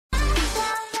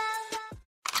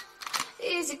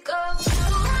easy go.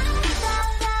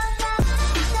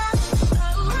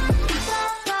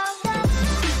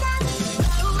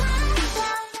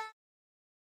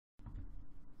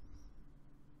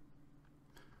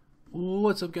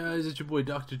 What's up, guys? It's your boy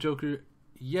Dr. Joker.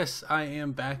 Yes, I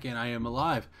am back and I am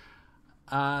alive.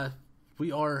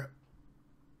 We are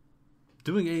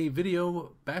doing a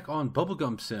video back on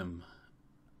Bubblegum Sim.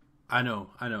 I know.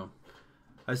 I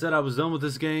said I was done with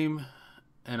this game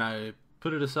and I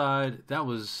put it aside. That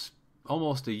was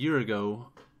almost a year ago.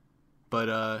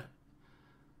 But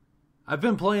I've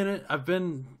been playing it. I've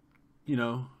been,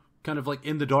 kind of like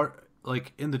in the dark,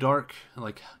 like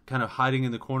kind of hiding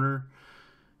in the corner.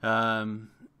 But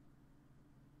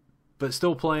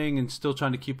still playing and still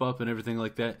trying to keep up and everything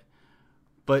like that.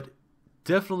 But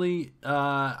definitely,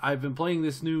 I've been playing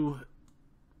this new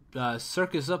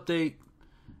Circus update.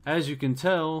 As you can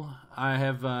tell, I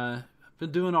have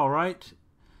been doing all right.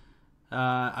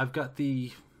 I've got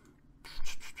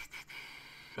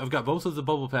both of the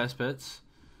Bubble Pass pets.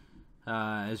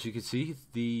 As you can see,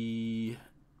 the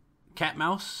Cat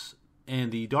Mouse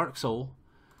and the Dark Soul.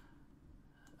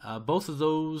 Both of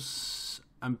those,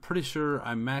 I'm pretty sure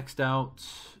I maxed out.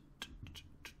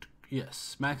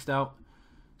 Yes, maxed out.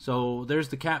 So there's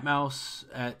the Cat Mouse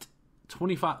at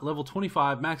 25, level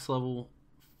 25, max level,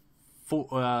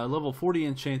 level 40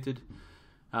 enchanted.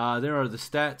 There are the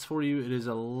stats for you. It is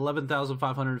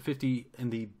 11,550 in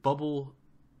the bubble.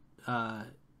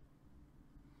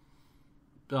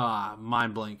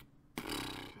 Mind blank.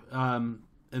 And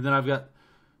then I've got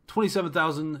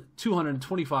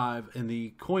 27,225 in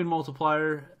the coin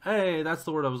multiplier. Hey, that's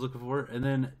the word I was looking for. And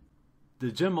then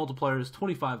the gem multiplier is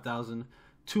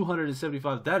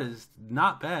 25,275. That is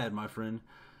not bad, my friend.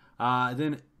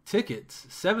 Then tickets,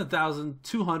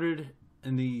 7,200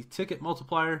 in the ticket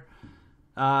multiplier.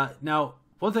 Now,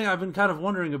 one thing I've been kind of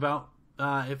wondering about,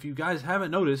 if you guys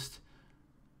haven't noticed,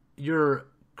 your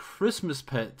Christmas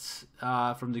pets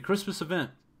from the Christmas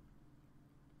event.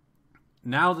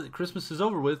 Now that Christmas is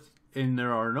over with and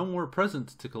there are no more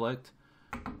presents to collect,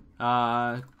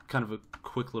 kind of a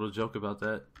quick little joke about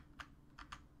that.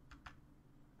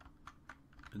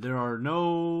 There are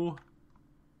no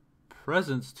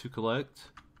presents to collect.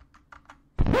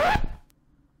 What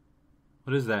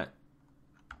is that?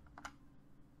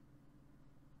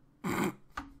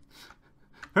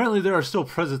 Apparently there are still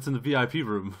presents in the VIP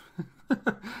room.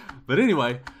 But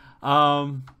anyway,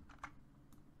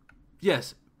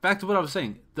 yes. Back to what I was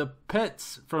saying. The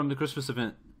pets from the Christmas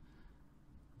event,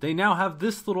 they now have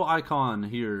this little icon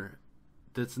here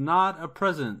that's not a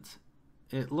present.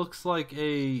 It looks like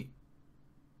a,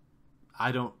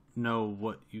 I don't know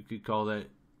what you could call that.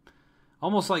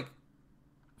 Almost like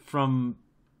from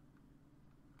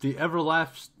the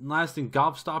everlasting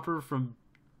gobstopper from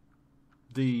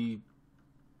the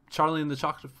Charlie and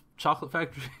the Chocolate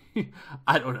Factory.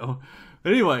 I don't know.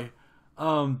 But anyway,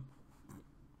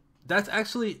 that's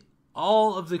actually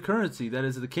all of the currency. That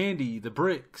is the candy, the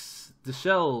bricks, the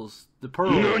shells, the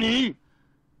pearls. NANI?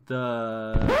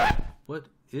 What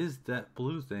is that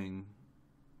blue thing?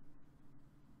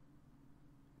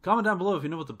 Comment down below if you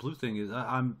know what the blue thing is.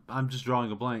 I'm just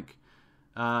drawing a blank.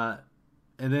 And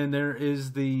then there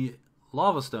is the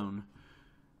lava stone.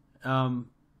 And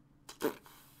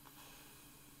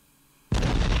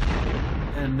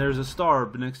there's a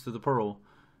star next to the pearl.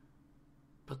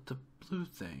 But the blue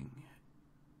thing.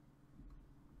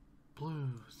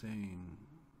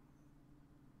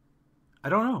 I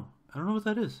don't know. I don't know what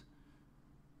that is.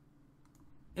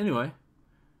 Anyway.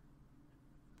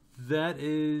 That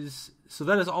is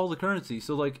all the currency.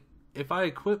 So like if I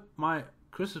equip my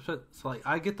Christmas pets, like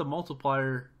I get the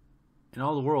multiplier in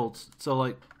all the worlds. So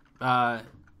like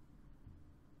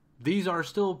these are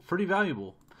still pretty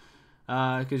valuable.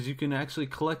 Because you can actually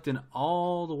collect in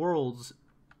all the worlds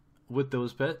with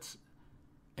those pets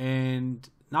and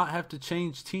not have to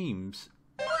change teams,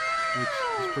 which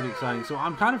is pretty exciting. So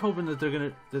I'm kind of hoping that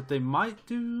they might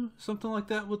do something like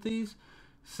that with these,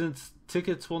 since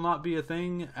tickets will not be a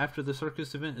thing after the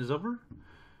circus event is over.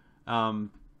 Because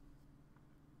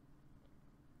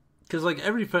like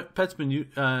every pet's been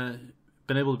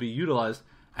able to be utilized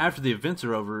after the events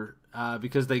are over,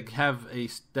 because they have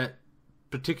that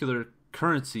particular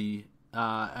currency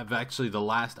of actually the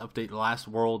last update, the last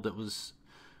world that was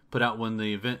put out when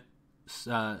the event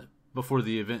before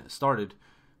the event started.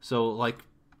 So like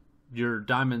your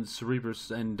Diamond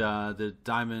Cerebrus and the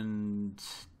Diamond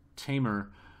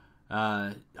Tamer,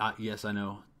 yes, I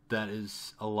know that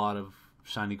is a lot of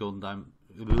shiny golden diamond.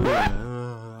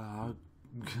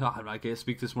 God, I can't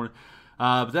speak this morning.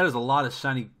 But that is a lot of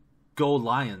shiny gold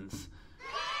lions.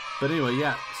 But anyway,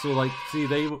 yeah. So like, see,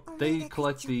 they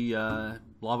collect the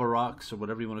lava rocks or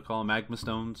whatever you want to call them, magma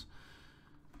stones.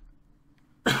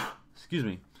 Excuse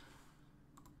me.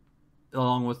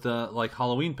 Along with like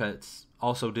Halloween pets,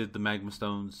 also did the magma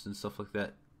stones and stuff like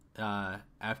that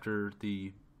after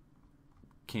the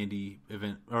candy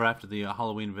event or after the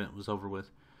Halloween event was over with.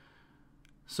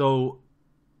 So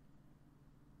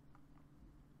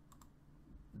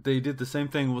they did the same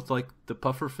thing with like the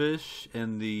puffer fish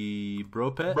and the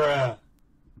bro pet.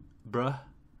 Bruh.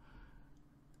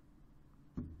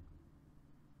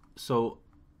 So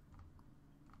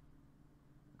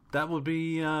that would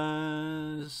be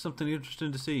something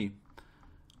interesting to see.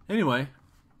 Anyway,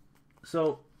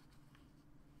 so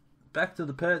back to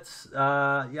the pets.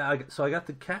 Yeah, so I got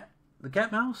the cat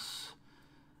mouse,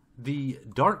 the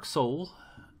dark soul,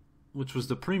 which was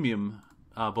the premium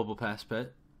Bubble Pass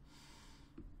pet.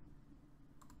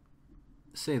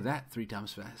 Say that 3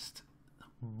 times fast.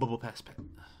 Bubble Pass pet.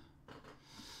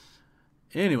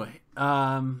 Anyway,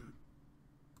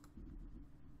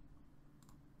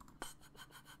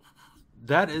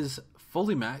 that is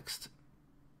fully maxed.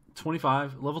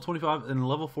 25, level 25, and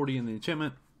level 40 in the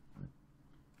enchantment.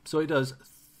 So it does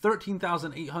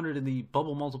 13,800 in the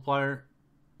bubble multiplier,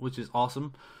 which is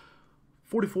awesome.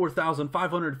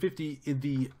 44,550 in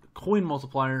the coin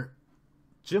multiplier.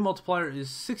 Gem multiplier is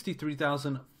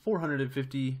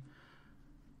 63,450.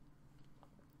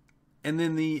 And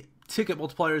then the ticket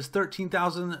multiplier is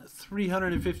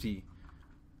 13,350.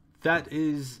 That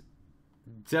is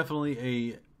definitely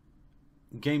a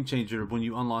game changer when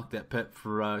you unlock that pet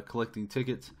for collecting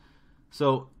tickets.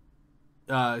 So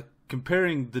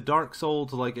comparing the Dark Soul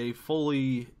to like a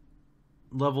fully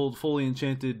leveled, fully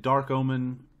enchanted Dark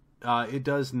Omen, it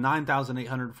does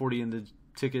 9,840 in the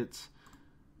tickets.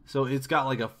 So it's got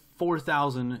like a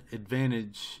 4,000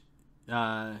 advantage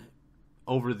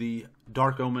over the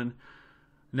Dark Omen.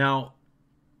 Now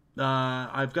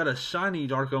I've got a shiny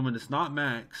Dark Omen. It's not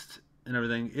maxed and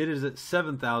everything. It is at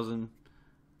 7,000.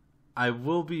 I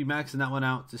will be maxing that one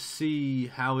out to see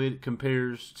how it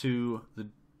compares to the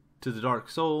Dark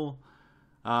Soul.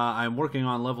 I'm working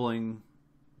on leveling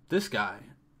this guy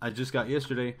I just got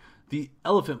yesterday, the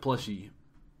elephant plushie.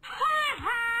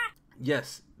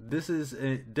 Yes, this is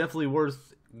definitely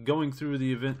worth going through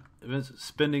the events,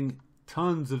 spending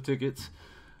tons of tickets,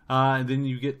 and then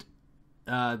you get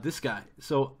this guy.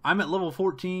 So I'm at level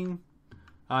 14.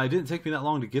 It didn't take me that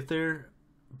long to get there,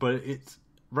 but it's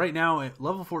right now at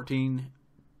level 14,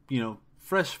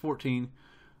 fresh 14,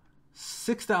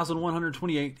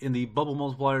 6,128 in the bubble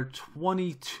multiplier,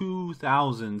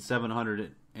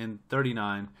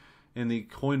 22,739 in the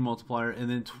coin multiplier, and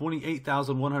then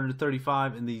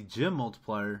 28,135 in the gem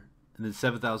multiplier, and then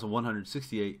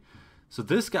 7,168. So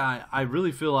this guy, I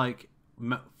really feel like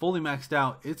fully maxed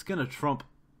out, it's going to trump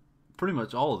pretty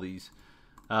much all of these,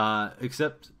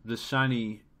 except the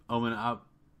shiny Omen.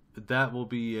 That will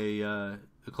be a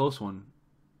close one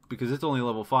because it's only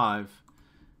level 5,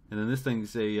 and then this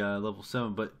thing's a level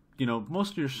 7. But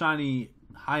most of your shiny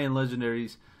high-end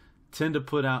legendaries tend to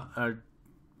put out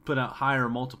higher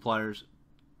multipliers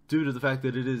due to the fact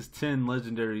that it is 10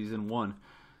 legendaries in one.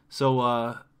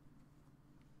 So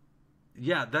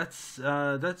yeah, that's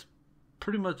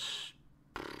pretty much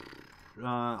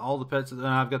all the pets. And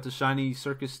I've got the shiny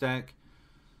Circus stack,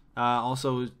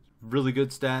 also really good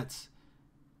stats.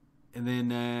 And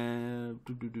then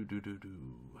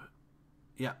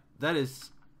yeah, that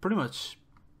is pretty much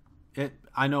it.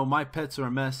 I know my pets are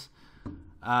a mess.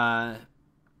 I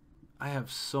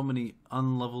have so many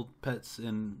unleveled pets,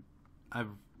 and I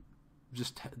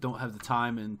just don't have the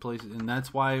time and place. And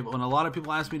that's why when a lot of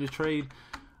people ask me to trade,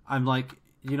 I'm like,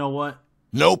 you know what?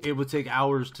 Nope. It would take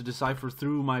hours to decipher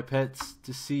through my pets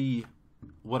to see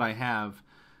what I have,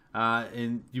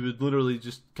 and you would literally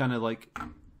just kind of like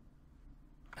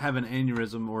have an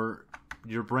aneurysm, or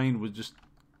your brain would just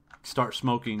start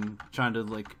smoking trying to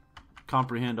like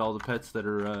comprehend all the pets that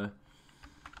are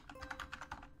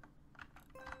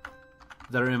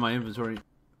in my inventory.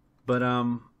 But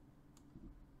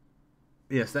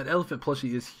yes, that elephant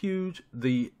plushie is huge.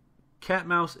 The cat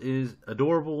mouse is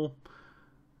adorable.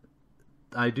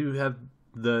 I do have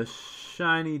the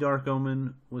shiny Dark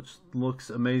Omen, which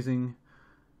looks amazing,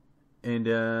 and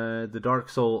the Dark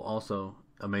Soul also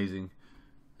amazing.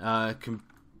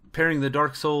 Comparing the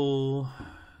Dark Soul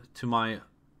to my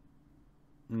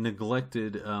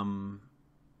neglected, let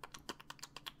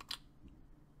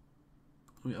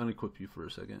me unequip you for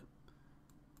a second.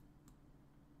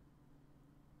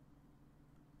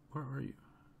 Where are you?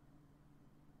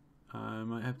 I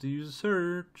might have to use a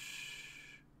search.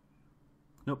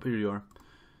 Nope, here you are.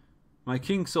 My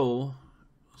King Soul.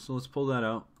 So let's pull that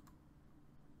out.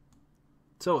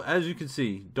 So as you can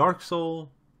see, Dark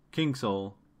Soul, King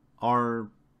Soul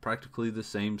are practically the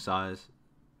same size,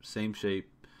 same shape,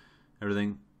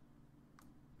 everything.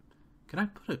 Can I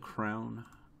put a crown?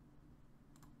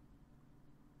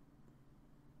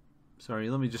 Sorry,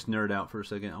 let me just nerd out for a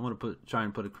second. I'm gonna try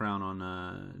and put a crown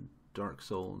on Dark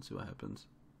Soul and see what happens.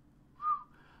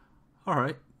 All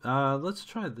right, let's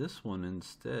try this one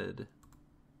instead.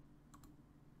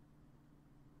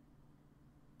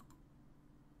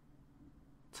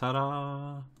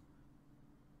 Ta-da!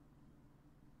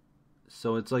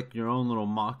 So it's like your own little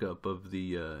mock-up of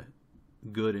the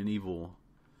good and evil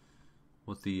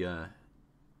with the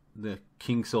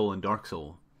King Soul and Dark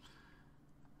Soul.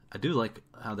 I do like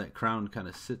how that crown kind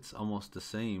of sits almost the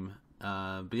same.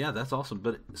 But yeah, that's awesome.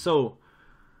 But so,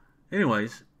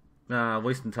 anyways,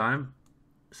 wasting time.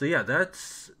 So yeah,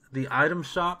 that's the item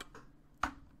shop.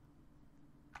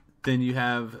 Then you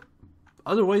have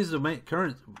other ways to make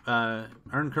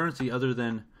earn currency other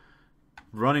than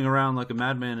running around like a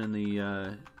madman in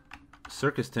the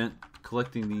circus tent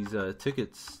collecting these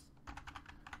tickets.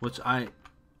 Which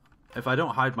if I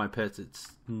don't hide my pets,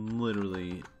 it's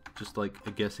literally just like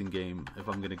a guessing game if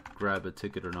I'm gonna grab a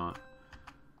ticket or not.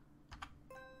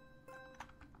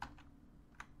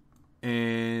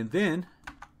 And then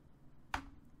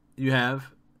you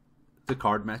have the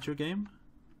card matcher game,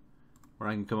 where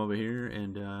I can come over here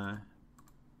and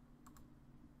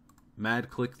mad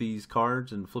click these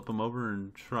cards and flip them over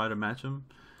and try to match them.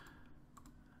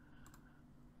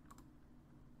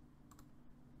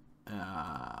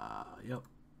 Yep.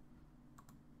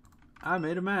 I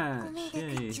made a match.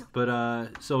 Yay.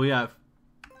 But so yeah,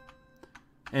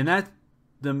 and that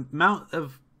the amount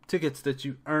of tickets that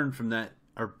you earn from that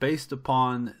are based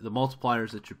upon the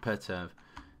multipliers that your pets have.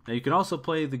 Now you can also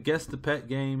play the guess the pet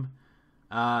game.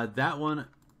 That one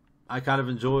I kind of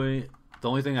enjoy. The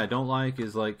only thing I don't like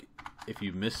is like if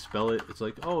you misspell it, it's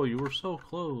like, oh, you were so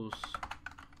close.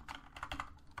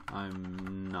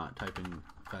 I'm not typing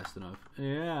fast enough.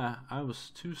 Yeah, I was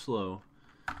too slow.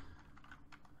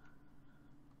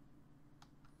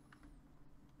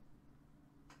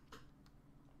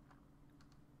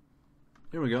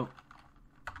 Here we go.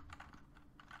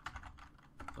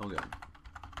 Oh god.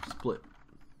 Split.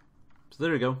 So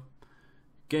there we go.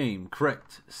 Game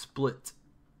correct. Split.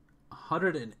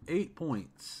 108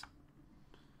 points.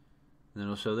 And then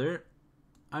it'll show there.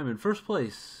 I'm in first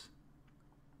place.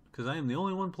 Because I am the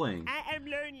only one playing. I am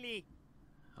lonely.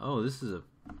 Oh, this is a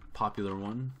popular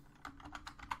one.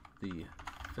 The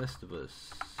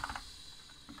Festivus.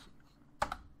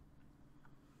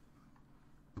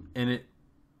 And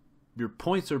your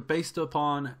points are based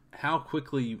upon how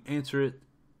quickly you answer it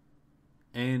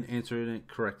and answer it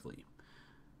correctly.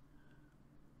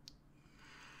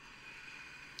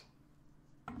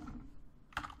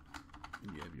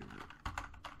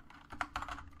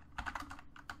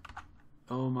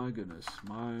 Oh my goodness,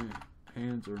 my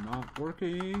hands are not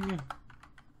working.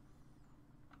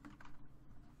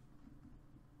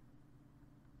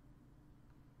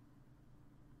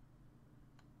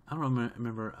 I don't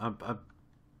remember.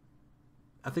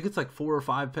 I think it's like 4 or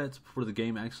 5 pets before the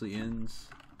game actually ends.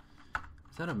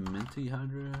 Is that a minty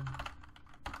Hydra?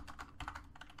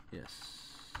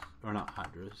 Yes. Or not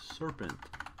Hydra, Serpent.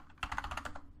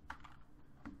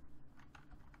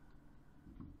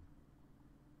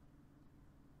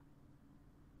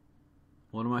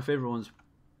 One of my favorite ones,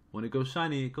 when it goes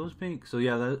shiny, it goes pink. So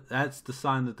yeah, that's the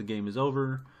sign that the game is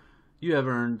over. You have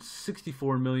earned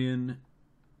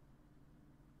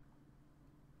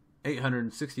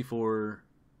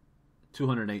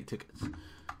 64,864,208 tickets.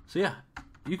 So yeah,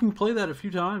 you can play that a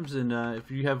few times, and if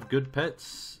you have good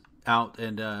pets out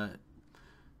and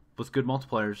with good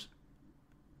multipliers,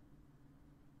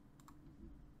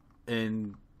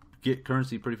 and get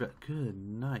currency pretty fast. Good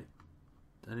night.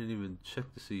 I didn't even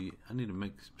check to see. I need to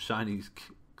make shinies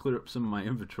clear up some of my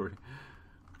inventory.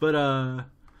 But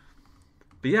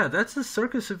yeah, that's the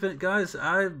circus event, guys.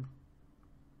 I'm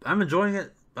enjoying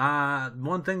it.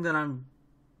 One thing that I'm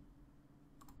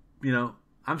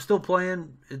still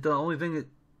playing. The only thing that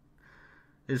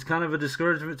is kind of a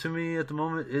discouragement to me at the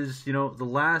moment is, the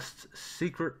last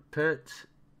secret pet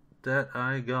that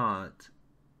I got.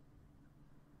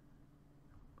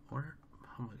 Where?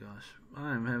 Oh my gosh.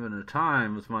 I'm having a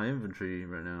time with my inventory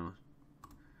right now.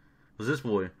 Was this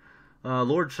boy.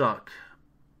 Lord Shock.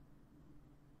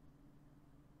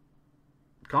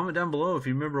 Comment down below if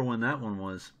you remember when that one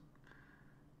was.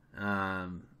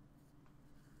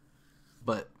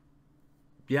 But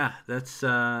yeah, that's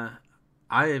I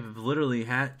have literally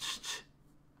hatched,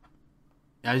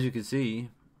 as you can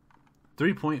see,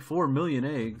 3.4 million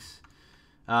eggs.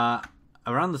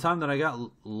 around the time that I got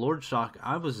Lord Shock,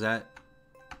 I was at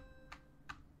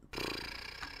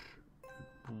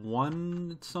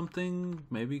 1 something,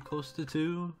 maybe close to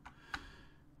 2.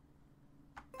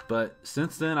 But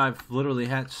since then, I've literally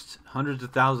hatched hundreds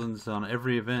of thousands on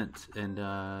every event, and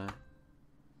I'm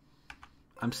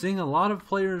seeing a lot of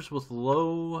players with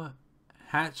low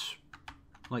hatch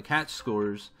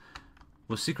scores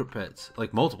with secret pets,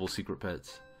 like multiple secret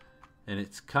pets, and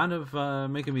it's kind of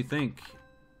making me think,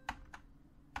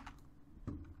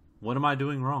 what am I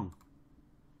doing wrong?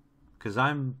 Because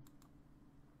I'm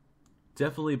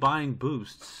definitely buying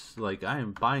boosts. Like, I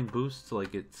am buying boosts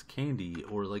like it's candy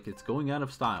or like it's going out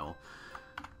of style.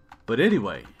 But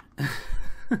anyway.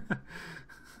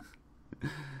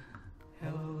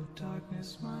 Hello,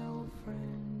 darkness, my old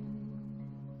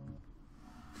friend.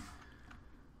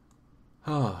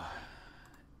 Oh.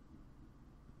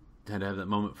 Had to have that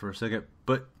moment for a second.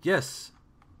 But yes,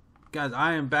 guys,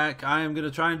 I am back. I am going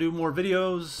to try and do more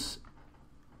videos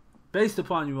based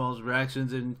upon you all's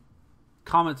reactions and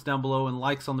comments down below and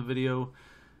likes on the video.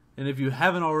 And if you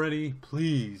haven't already,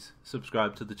 please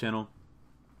subscribe to the channel.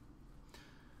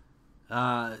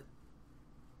 Let's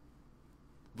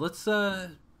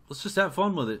just have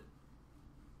fun with it.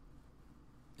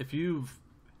 If you've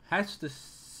hatched a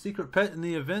secret pet in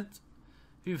the event,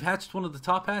 if you've hatched one of the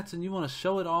top hats and you want to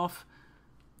show it off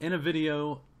in a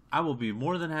video, I will be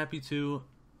more than happy to.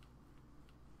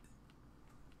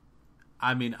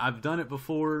 I mean, I've done it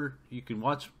before. You can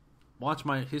watch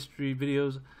my history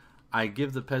videos. I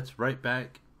give the pets right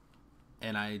back,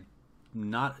 and I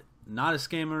not a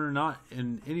scammer, not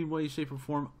in any way, shape, or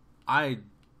form. I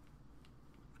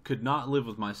could not live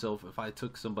with myself if I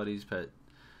took somebody's pet.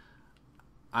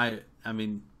 I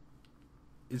mean,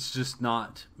 it's just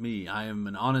not me. I am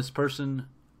an honest person.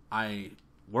 I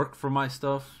work for my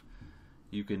stuff.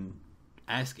 You can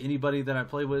ask anybody that I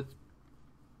play with.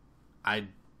 I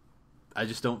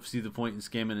just don't see the point in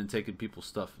scamming and taking people's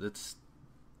stuff. That's,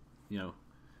 you know,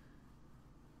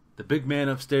 the big man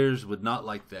upstairs would not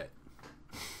like that.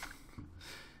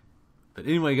 But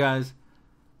anyway, guys,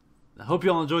 I hope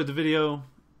you all enjoyed the video.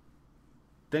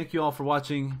 Thank you all for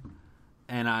watching,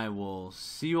 and I will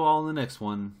see you all in the next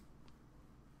one.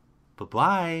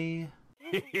 Bye-bye.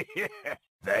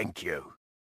 Thank you.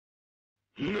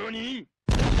 NANI?!